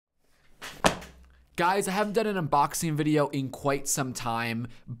Guys, I haven't done an unboxing video in quite some time,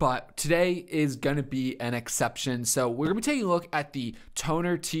 but today is going to be an exception. So we're going to be taking a look at the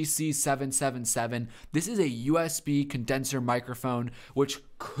Tonor TC-777. This is a USB condenser microphone, which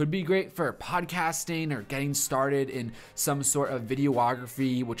could be great for podcasting or getting started in some sort of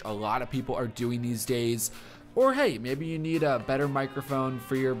videography, which a lot of people are doing these days. Or hey, maybe you need a better microphone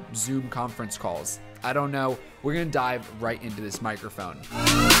for your Zoom conference calls. I don't know. We're going to dive right into this microphone.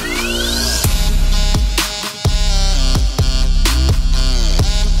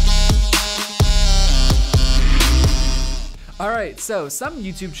 All right, so some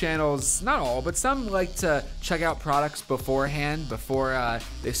YouTube channels, not all, but some like to check out products beforehand, before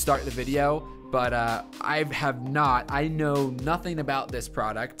they start the video, but I have not. I know nothing about this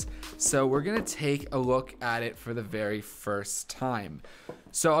product, so we're gonna take a look at it for the very first time.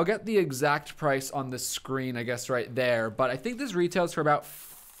 So I'll get the exact price on the screen, I guess right there, but I think this retails for about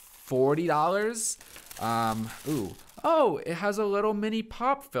 $40. Oh, it has a little mini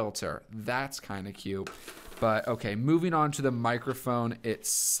pop filter. That's kind of cute. But okay, moving on to the microphone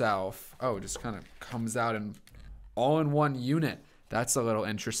itself. Oh, it just kind of comes out in all in one unit. That's a little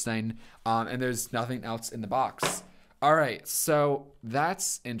interesting. And there's nothing else in the box. All right, so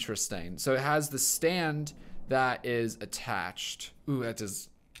that's interesting. So it has the stand that is attached. Ooh, that does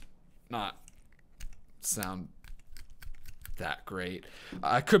not sound that great.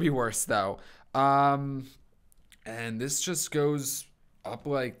 It could be worse though. And this just goes up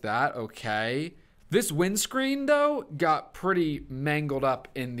like that, okay. This windscreen, though, got pretty mangled up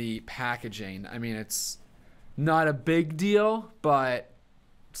in the packaging. I mean, it's not a big deal, but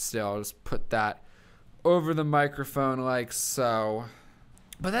still, I'll just put that over the microphone like so.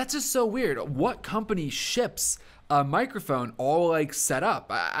 But that's just so weird. What company ships a microphone all like set up?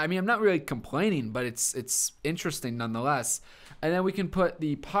 I mean, I'm not really complaining, but it's interesting nonetheless. And then we can put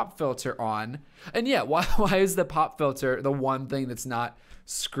the pop filter on. And yeah, why is the pop filter the one thing that's not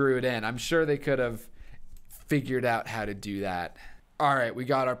screwed in? I'm sure they could have figured out how to do that. All right, we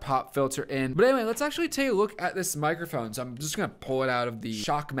got our pop filter in. But anyway, let's actually take a look at this microphone. So I'm just gonna pull it out of the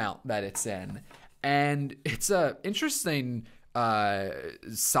shock mount that it's in. And it's a interesting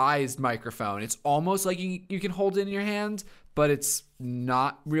sized microphone. It's almost like you can hold it in your hand, but it's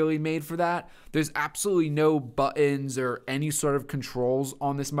not really made for that. There's absolutely no buttons or any sort of controls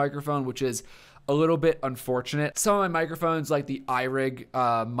on this microphone, which is a little bit unfortunate. Some of my microphones, like the iRig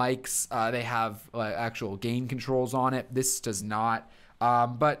mics, they have actual gain controls on it. This does not.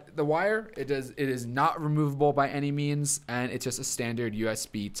 But the wire, it is not removable by any means, and it's just a standard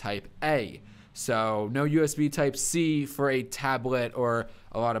USB Type A. So no USB Type C for a tablet or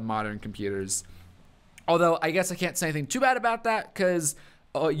a lot of modern computers. Although I guess I can't say anything too bad about that because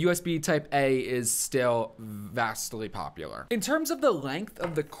USB Type A is still vastly popular. In terms of the length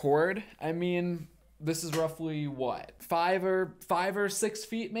of the cord, I mean, this is roughly what, 5 or 6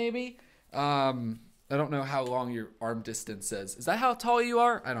 feet maybe? I don't know how long your arm distance is. Is that how tall you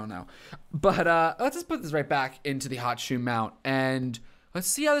are? I don't know. But let's just put this right back into the hot shoe mount and let's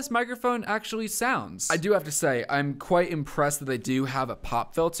see how this microphone actually sounds. I do have to say, I'm quite impressed that they do have a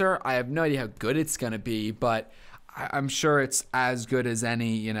pop filter. I have no idea how good it's gonna be, but I'm sure it's as good as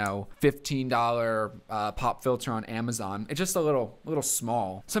any, you know, $15 pop filter on Amazon. It's just a little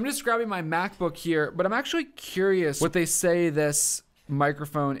small. So I'm just grabbing my MacBook here, but I'm actually curious what they say this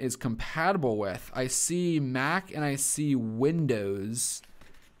microphone is compatible with. I see Mac and I see Windows.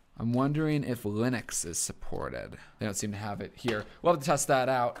 I'm wondering if Linux is supported. They don't seem to have it here. We'll have to test that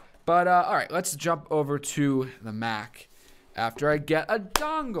out. But all right, let's jump over to the Mac after I get a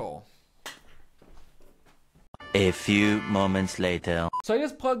dongle. A few moments later. So I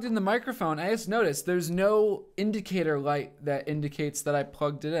just plugged in the microphone. I just noticed there's no indicator light that indicates that I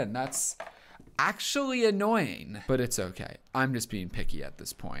plugged it in. That's actually annoying, but it's okay. I'm just being picky at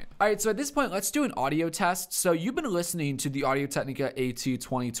this point. All right, so at this point, let's do an audio test. So you've been listening to the Audio-Technica A2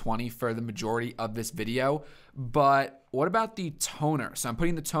 2020 for the majority of this video, but what about the Tonor? So I'm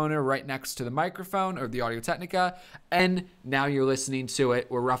putting the Tonor right next to the microphone or the Audio-Technica, and now you're listening to it.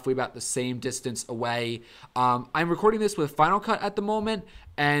 We're roughly about the same distance away. I'm recording this with Final Cut at the moment,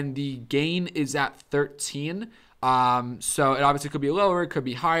 and the gain is at 13. So it obviously could be lower, it could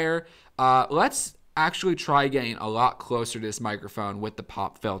be higher. Let's actually try getting a lot closer to this microphone with the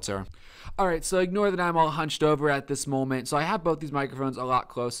pop filter. All right, so ignore that I'm all hunched over at this moment. So I have both these microphones a lot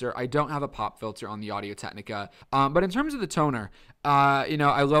closer. I don't have a pop filter on the Audio-Technica. But in terms of the Tonor, you know,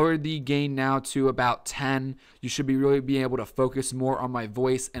 I lowered the gain now to about 10. You should be really being able to focus more on my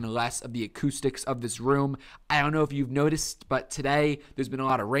voice and less of the acoustics of this room. I don't know if you've noticed, but today there's been a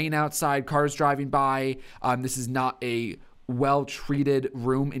lot of rain outside, cars driving by. This is not a well-treated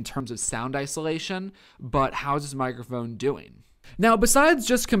room in terms of sound isolation, but how's this microphone doing? Now, besides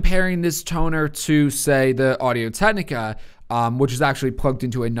just comparing this Tonor to, say, the Audio-Technica, which is actually plugged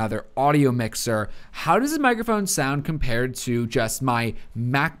into another audio mixer, how does this microphone sound compared to just my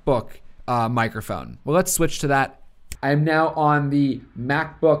MacBook microphone? Well, let's switch to that. I'm now on the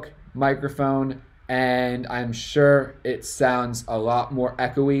MacBook microphone, and I'm sure it sounds a lot more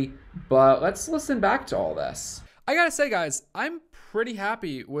echoey, but let's listen back to all this. I gotta say, guys, I'm pretty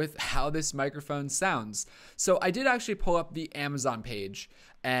happy with how this microphone sounds. So I did actually pull up the Amazon page,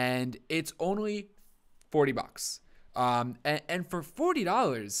 and it's only $40. And for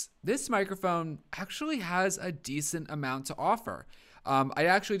 $40, this microphone actually has a decent amount to offer. I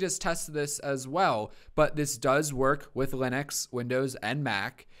actually just tested this as well, but this does work with Linux, Windows, and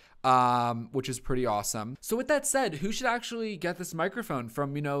Mac, which is pretty awesome. So with that said, who should actually get this microphone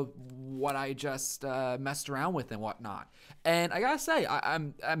from, you know, what I just messed around with and whatnot? And I gotta say,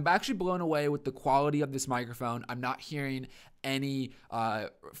 I'm actually blown away with the quality of this microphone. I'm not hearing any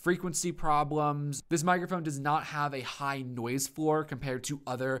frequency problems. This microphone does not have a high noise floor compared to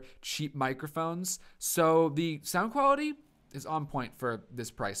other cheap microphones. So the sound quality is on point for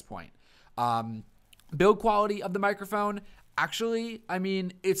this price point. Build quality of the microphone, actually, I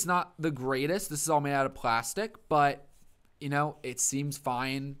mean, it's not the greatest. This is all made out of plastic, but, you know, it seems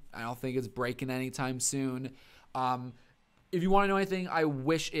fine. I don't think it's breaking anytime soon. If you want to know anything, I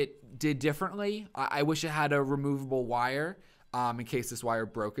wish it did differently. I wish it had a removable wire in case this wire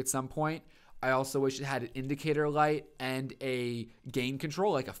broke at some point. I also wish it had an indicator light and a gain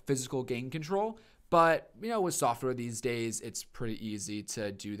control, like a physical gain control. But, you know, with software these days, it's pretty easy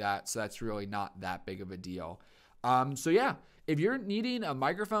to do that. So that's really not that big of a deal. So yeah, if you're needing a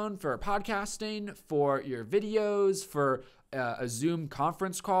microphone for podcasting, for your videos, for a Zoom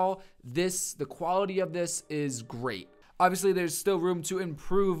conference call, the quality of this is great. Obviously, there's still room to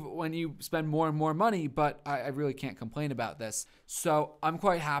improve when you spend more and more money, but I really can't complain about this. So I'm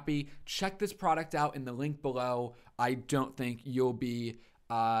quite happy. Check this product out in the link below. I don't think you'll be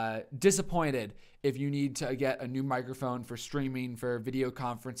disappointed if you need to get a new microphone for streaming, for video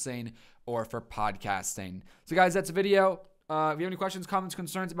conferencing, or for podcasting. So guys, that's a video. If you have any questions, comments,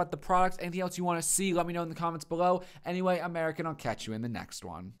 concerns about the product, anything else you want to see, let me know in the comments below. Anyway, I'm Eric, and I'll catch you in the next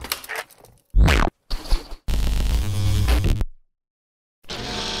one.